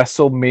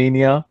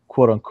WrestleMania,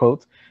 quote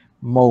unquote,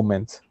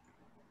 moment.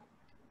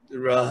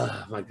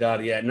 My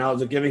God, yeah. Now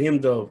they're giving him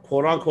the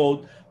quote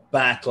unquote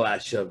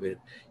backlash of it.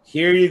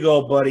 Here you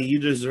go, buddy. You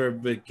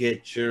deserve to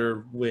get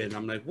your win.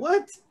 I'm like,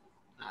 what?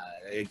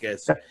 I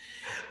guess.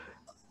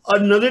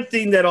 Another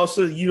thing that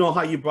also,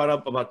 how you brought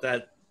up about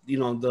that,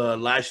 the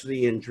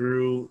Lashley and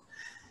Drew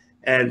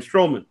and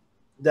Strowman,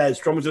 that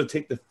Strowman's going to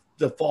take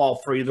the fall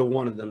for either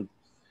one of them.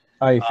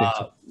 I think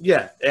so.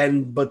 Yeah,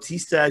 and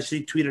Batista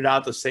actually tweeted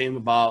out the same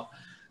about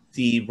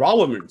the Raw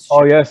Women's.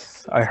 Oh,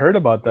 yes. I heard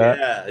about that.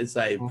 Yeah, it's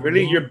like,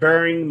 really, you're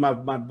burying my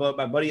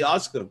buddy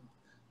Asuka.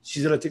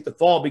 She's going to take the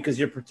fall because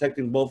you're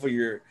protecting both of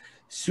your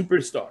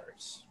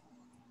superstars.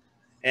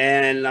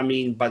 And, I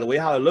mean, by the way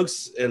how it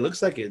looks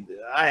like it.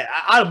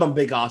 I'm a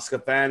big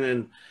Asuka fan,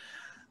 and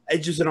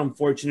it's just an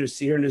unfortunate to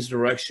see her in this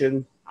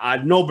direction.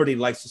 Nobody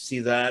likes to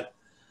see that.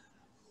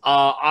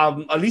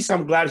 At least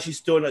I'm glad she's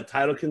still in a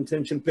title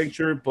contention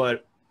picture,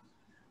 but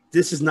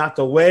this is not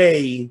the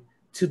way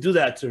to do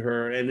that to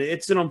her, and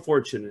it's an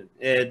unfortunate.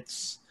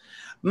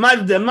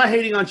 I'm not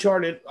hating on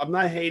Charlotte. I'm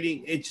not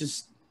hating. It's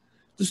just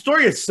the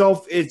story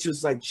itself. It's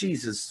just like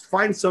Jesus.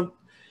 Find some.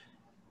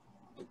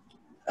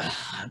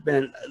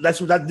 Man,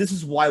 this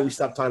is why we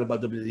stopped talking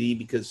about WWE,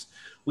 because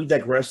we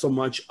digress so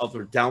much of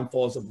their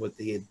downfalls of what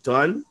they had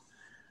done,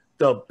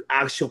 the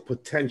actual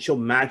potential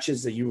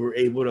matches that you were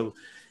able to,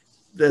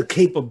 the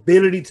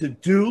capability to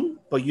do,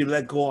 but you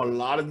let go a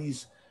lot of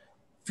these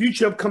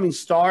future upcoming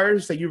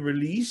stars that you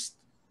released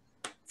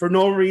for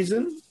no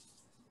reason,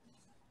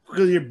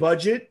 because of your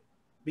budget,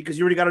 because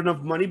you already got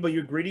enough money, but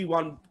you're greedy,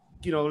 want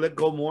let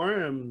go more.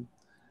 And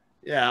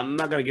yeah, I'm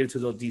not gonna get into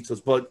those details,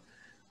 but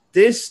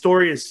this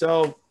story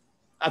itself,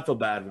 I feel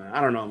bad, man.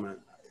 I don't know, man.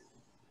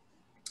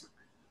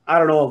 I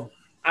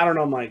don't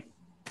know, Mike.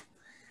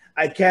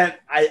 I can't.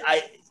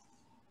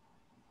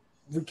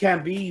 We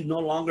can't be no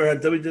longer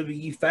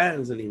WWE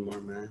fans anymore,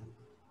 man.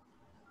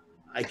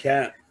 I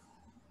can't.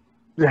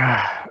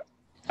 Yeah,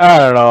 I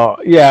don't know.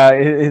 Yeah,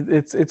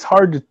 it's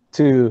hard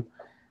to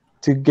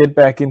get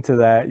back into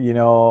that.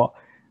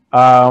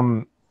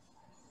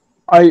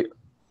 I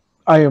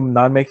am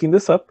not making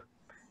this up.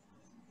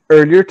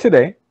 Earlier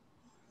today,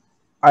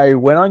 I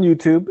went on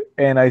YouTube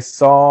and I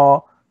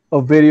saw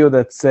a video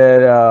that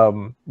said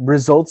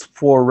results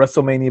for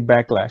WrestleMania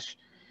Backlash,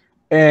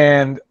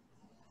 and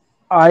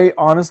I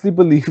honestly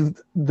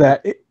believed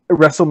that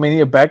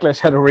WrestleMania Backlash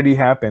had already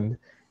happened,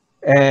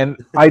 and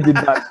I did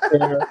not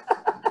care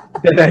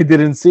that I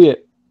didn't see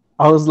it.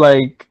 I was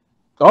like,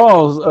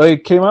 "Oh,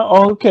 it came out.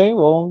 Oh, okay,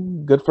 well,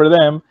 good for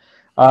them."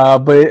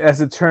 But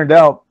as it turned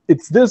out,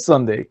 it's this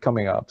Sunday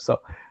coming up. So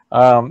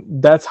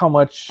that's how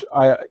much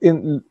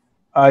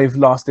I've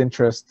lost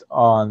interest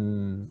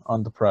on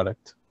the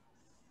product.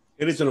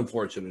 It is an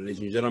unfortunate, ladies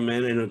and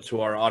gentlemen, and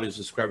to our audience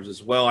subscribers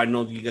as well. I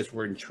know you guys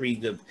were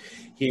intrigued of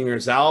hearing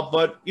us out,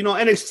 but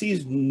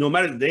NXT's, no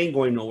matter, they ain't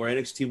going nowhere.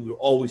 NXT, we will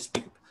always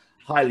speak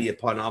highly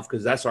upon off,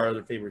 because that's our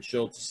other favorite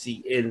show to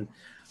see in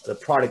the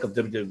product of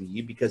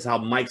WWE, because how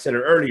Mike said it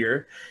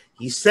earlier,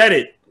 he said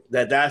it,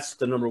 that's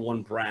the number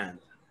one brand.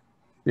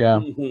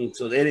 Yeah.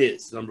 So it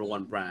is the number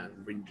one brand.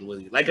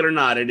 Like it or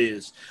not, it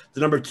is.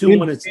 The number two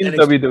one is in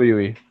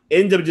WWE.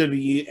 In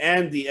WWE,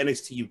 and the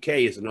NXT UK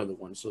is another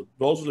one. So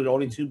those are the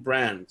only two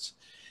brands.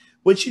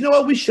 Which, you know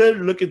what, we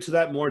should look into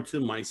that more too,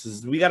 Mike.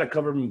 Says we got to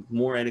cover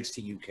more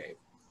NXT UK.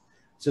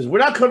 Says we're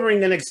not covering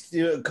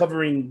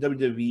covering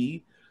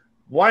WWE.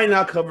 Why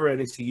not cover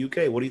NXT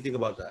UK? What do you think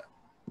about that?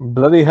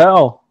 Bloody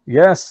hell,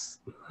 yes.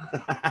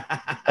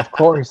 Of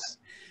course.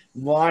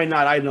 Why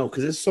not? I know,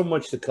 because there's so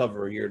much to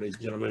cover here, ladies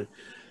and gentlemen.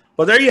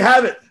 But there you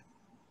have it.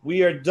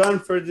 We are done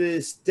for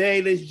this day,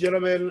 ladies and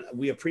gentlemen.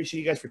 We appreciate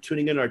you guys for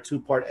tuning in our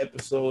two-part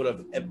episode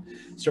of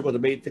Circle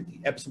Debate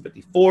episode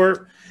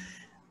 54.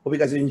 Hope you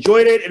guys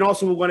enjoyed it. And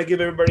also, we want to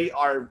give everybody,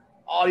 our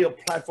audio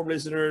platform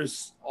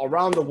listeners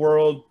around the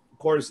world, of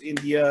course,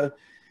 India.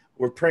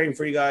 We're praying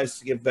for you guys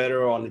to get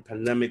better on the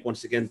pandemic.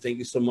 Once again, thank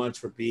you so much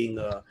for being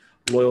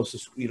loyal,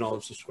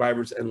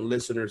 subscribers and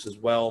listeners as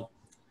well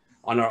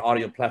on our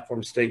audio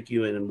platforms. Thank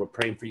you, and we're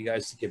praying for you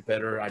guys to get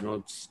better. I know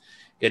it's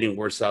getting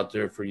worse out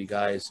there for you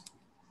guys.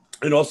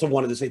 And also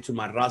wanted to say to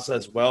my raza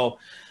as well,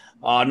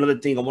 another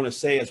thing I want to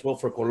say as well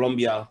for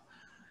Colombia,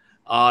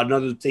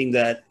 another thing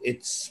that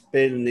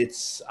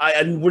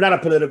and we're not a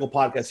political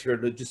podcast here,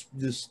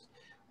 just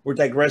we're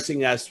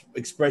digressing as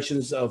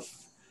expressions of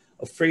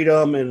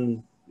freedom,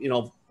 and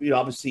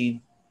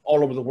obviously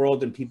all over the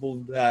world, and people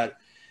that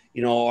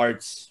are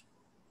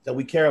that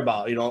we care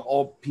about,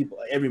 all people,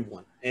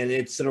 everyone. And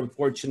it's an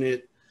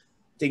unfortunate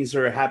things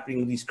that are happening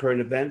in these current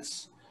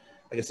events.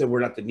 Like I said, we're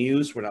not the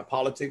news, we're not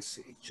politics.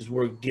 It's just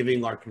we're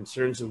giving our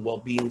concerns and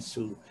well-being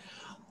to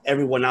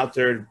everyone out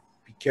there.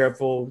 Be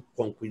careful,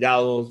 con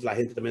cuidado. La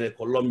gente también de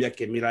Colombia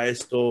que mira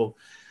esto,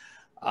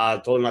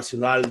 todo el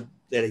nacional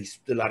de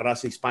la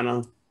raza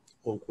hispana,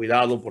 con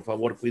cuidado, por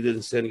favor,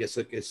 cuídense. Ya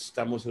sé que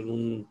estamos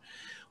en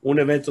un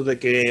evento de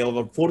que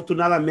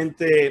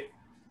afortunadamente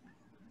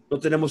no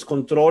tenemos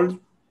control.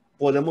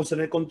 Podemos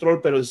tener control,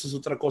 pero eso es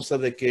otra cosa,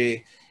 de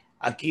que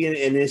aquí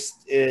en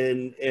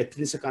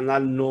este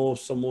canal no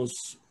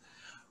somos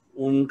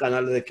un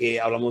canal de que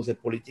hablamos de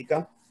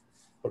política,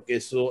 porque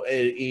eso,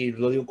 y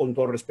lo digo con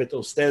todo respeto a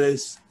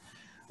ustedes,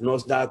 no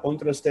es nada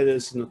contra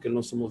ustedes, sino que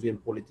no somos bien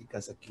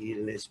políticas aquí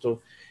en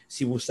esto.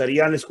 Si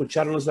gustarían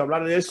escucharnos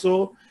hablar de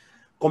eso,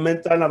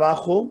 comentan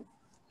abajo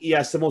y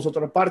hacemos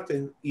otra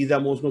parte y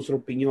damos nuestra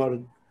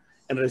opinión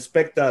en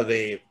respecto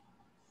de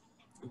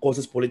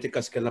cosas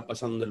políticas que andan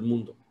pasando en el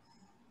mundo.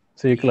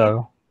 Sí,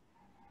 claro.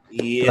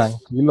 Y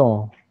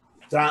tranquilo.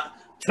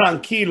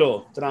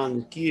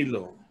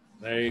 Tranquilo.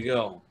 There you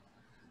go.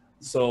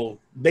 So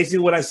basically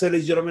what I said,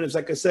 ladies and gentlemen, is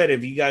like I said,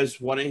 if you guys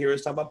want to hear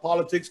us talk about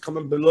politics,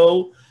 comment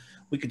below.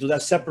 We could do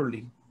that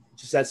separately.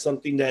 Just that's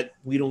something that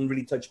we don't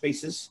really touch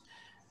bases.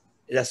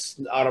 That's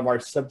out of our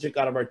subject,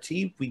 out of our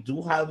team. We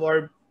do have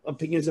our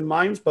opinions and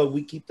minds, but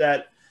we keep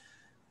that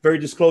very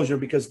disclosure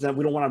because then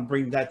we don't want to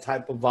bring that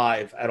type of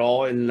vibe at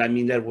all. And I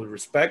mean that with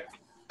respect.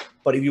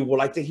 But if you would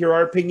like to hear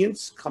our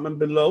opinions, comment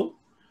below,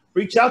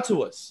 reach out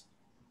to us.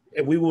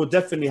 And we will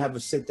definitely have a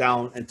sit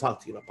down and talk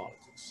to you about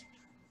politics.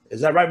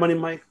 Is that right, Money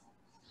Mike?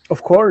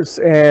 Of course.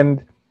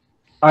 And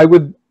I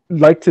would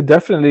like to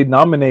definitely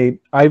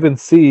nominate Ivan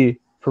C.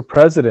 for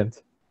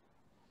president.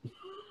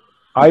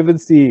 Ivan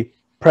C.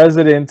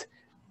 President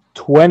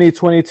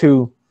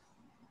 2022.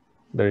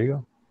 There you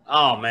go.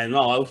 Oh, man,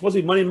 no. It was supposed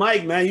to be Money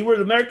Mike, man. You were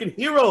the American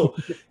hero.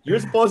 You're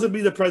supposed to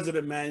be the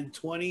president, man.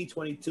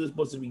 2022 is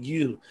supposed to be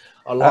you,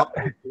 along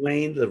with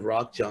Dwayne The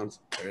Rock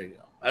Johnson. There you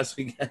go. That's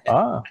what we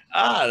got.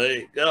 There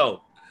you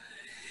go.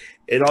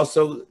 And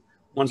also,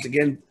 once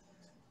again,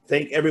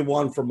 thank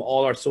everyone from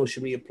all our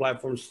social media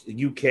platforms,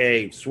 the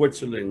UK,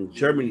 Switzerland,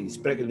 Germany,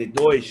 sprechen die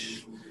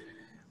Deutsch.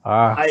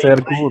 Sehr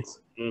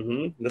gut.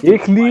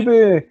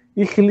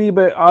 Ich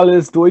liebe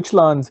alles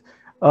Deutschland.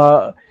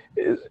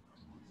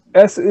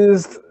 Es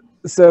ist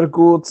sehr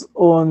gut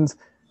und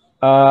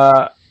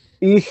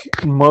ich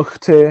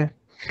möchte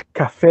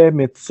Kaffee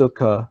mit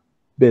Zucker,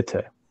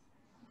 bitte.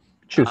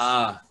 Tschüss.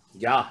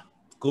 Yeah,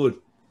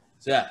 good.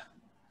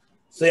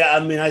 So yeah, I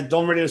mean, I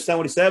don't really understand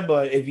what he said,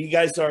 but if you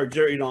guys are,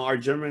 our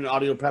German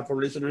audio platform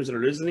listeners that are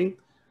listening,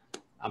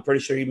 I'm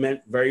pretty sure he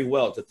meant very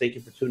well to thank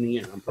you for tuning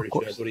in. I'm pretty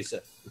sure that's what he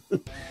said.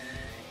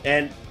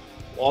 And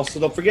also,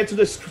 don't forget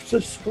to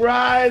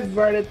subscribe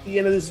right at the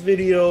end of this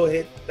video.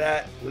 Hit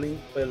that link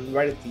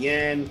right at the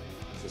end.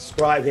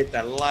 Subscribe, hit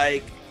that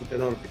like, hit the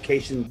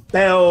notification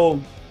bell.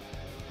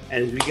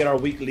 And as we get our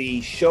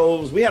weekly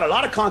shows, we had a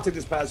lot of content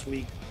this past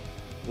week.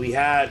 We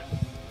had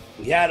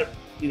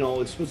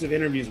exclusive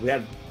interviews. We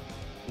had,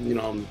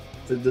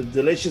 the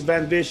delicious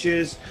Van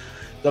Vicious,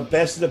 the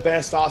best of the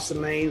best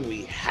Austin Lane.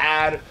 We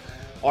had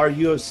our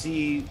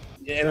UFC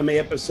MMA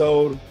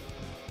episode.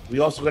 We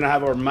also going to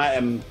have our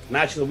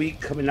match of the week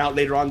coming out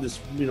later on this,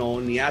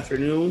 in the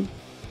afternoon.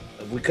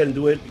 We couldn't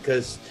do it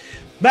because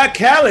Matt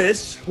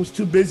Callis was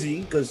too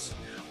busy because,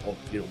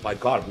 by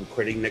God, I'm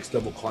creating next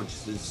level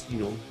consciousness,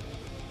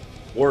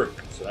 work.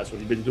 So that's what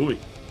he's been doing.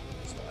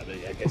 So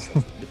I guess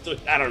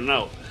I don't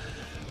know.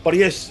 But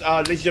yes,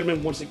 ladies and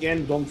gentlemen, once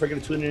again, don't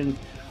forget to tune in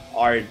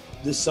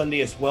this Sunday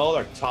as well,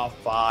 our top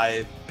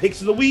 5 picks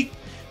of the week,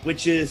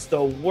 which is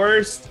the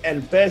worst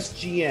and best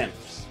GMs.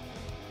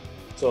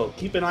 So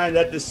keep an eye on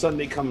that this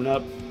Sunday coming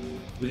up.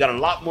 We got a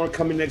lot more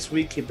coming next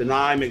week. Keep an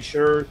eye, make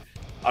sure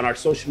on our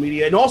social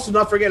media. And also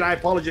not forget, I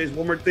apologize,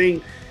 one more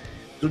thing.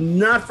 Do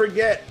not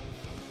forget,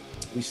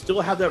 we still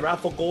have that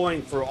raffle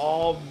going for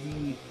all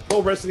the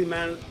pro wrestling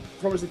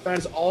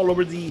fans all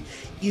over the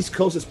East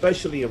Coast,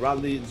 especially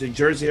around the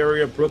Jersey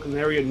area, Brooklyn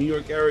area, New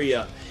York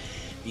area.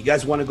 You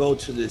guys want to go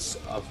to this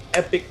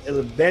epic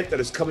event that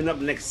is coming up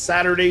next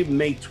Saturday,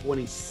 May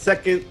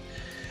 22nd.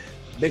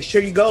 Make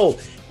sure you go.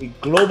 The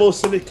Global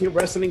Syndicate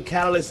Wrestling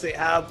Catalyst, they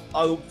have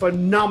a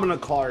phenomenal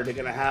card. They're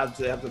going to have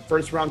the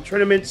first round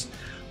tournaments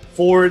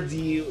for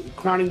the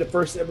crowning the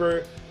first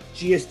ever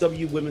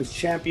GSW Women's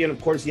Champion.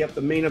 Of course, you have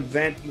the main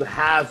event. You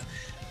have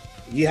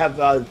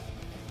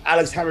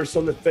Alex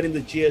Hammerstone defending the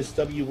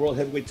GSW World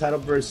Heavyweight title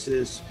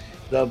versus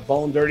the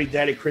Bone Dirty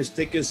Daddy Chris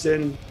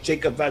Dickinson.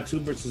 Jacob Fatu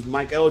versus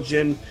Mike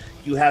Elgin.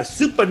 You have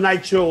Super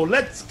Nitro,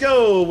 let's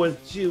go,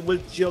 with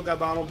Gio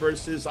Gavano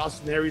versus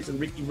Austin Aries and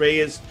Ricky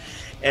Reyes,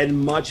 and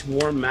much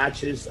more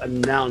matches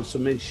announced. So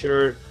make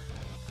sure,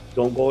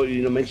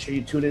 make sure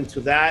you tune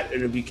into that.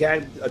 And if you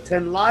can't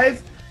attend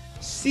live,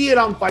 see it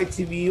on Fight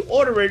TV.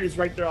 Order it is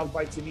right there on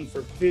Fight TV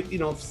for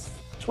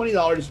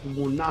 $20.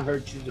 Will not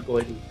hurt you to go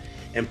ahead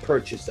and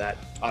purchase that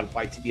on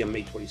Fight TV on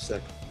May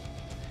 22nd.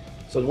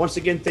 So once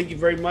again, thank you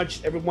very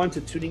much, everyone,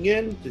 for tuning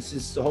in. This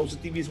is the host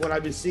of TV's What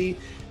I've Been Seeing,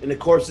 and of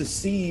course, the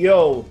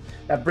CEO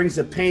that brings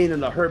the pain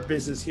and the hurt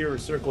business here in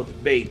Circle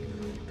Debate,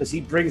 because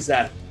he brings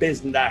that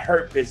business, that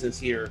hurt business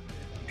here,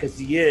 because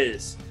he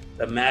is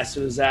the master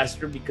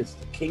disaster, because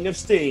the king of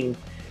Sting,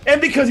 and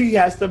because he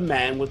has the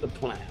man with the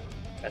plan.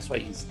 That's why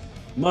he's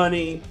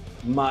Money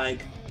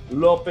Mike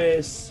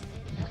Lopez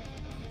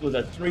with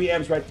the 3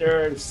 M's right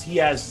there. He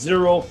has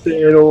zero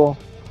miedo.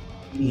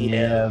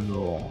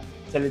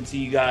 Sending to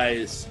you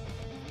guys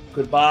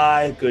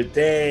goodbye, good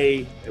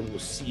day, and we'll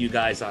see you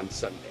guys on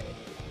Sunday.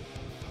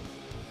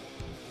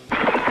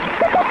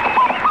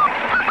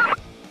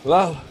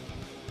 Well,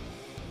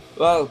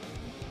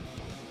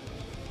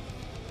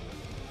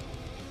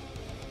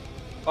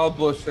 all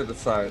bullshit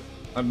aside,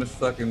 I've been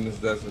stuck in this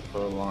desert for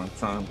a long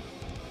time.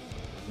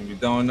 If you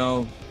don't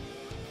know,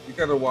 you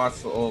gotta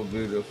watch the old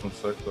video from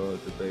Circle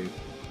of Debate.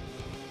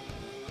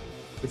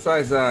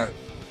 Besides that, I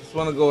just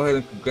want to go ahead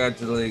and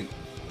congratulate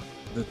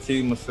the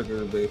team of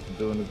Circle of Debate for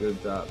doing a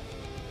good job.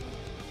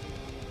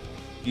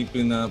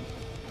 Keeping up,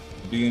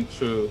 being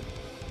true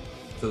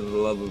to the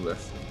love of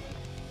wrestling.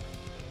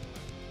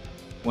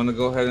 Want to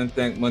go ahead and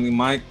thank Money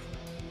Mike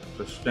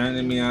for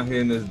stranding me out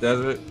here in this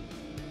desert.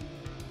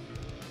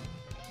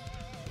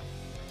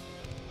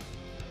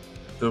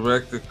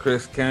 Director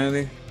Chris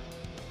Kennedy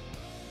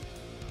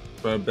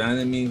for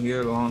abandoning me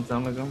here a long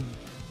time ago.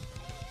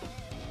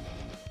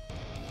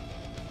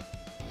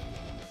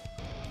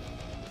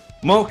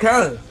 Mo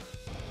Callis.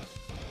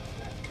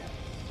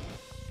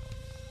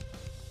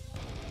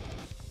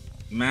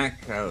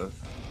 Matt Callis.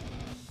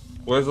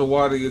 Where's the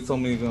water you told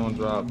me you're gonna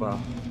drop out?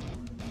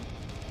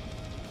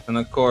 And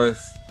of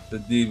course, the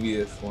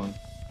devious one.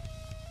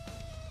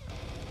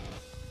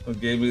 Who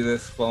gave me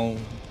this phone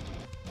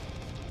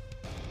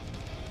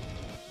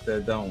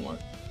that don't work.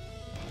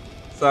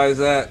 Besides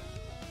that,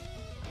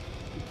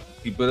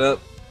 keep it up.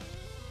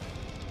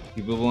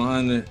 Keep it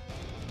 100.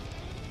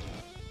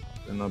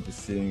 And I'll be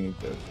seeing you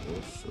guys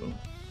real soon.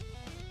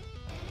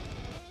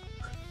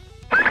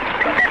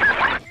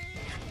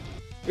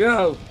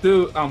 Yo,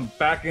 dude, I'm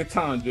back in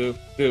town, dude.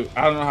 Dude,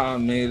 I don't know how I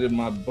made it.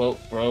 My boat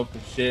broke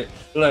and shit.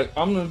 Look,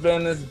 I'm in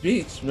Venice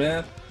Beach,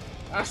 man.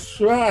 That's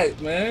right,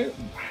 man.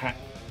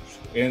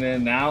 In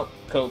and out,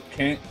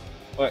 cocaine.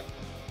 What?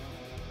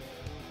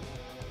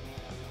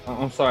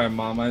 I'm sorry,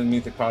 Mom. I didn't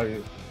mean to call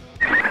you.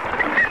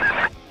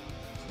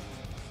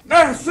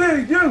 I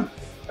see you.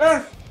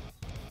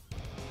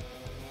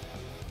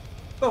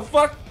 The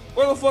fuck?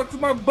 Where the fuck's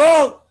my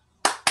boat?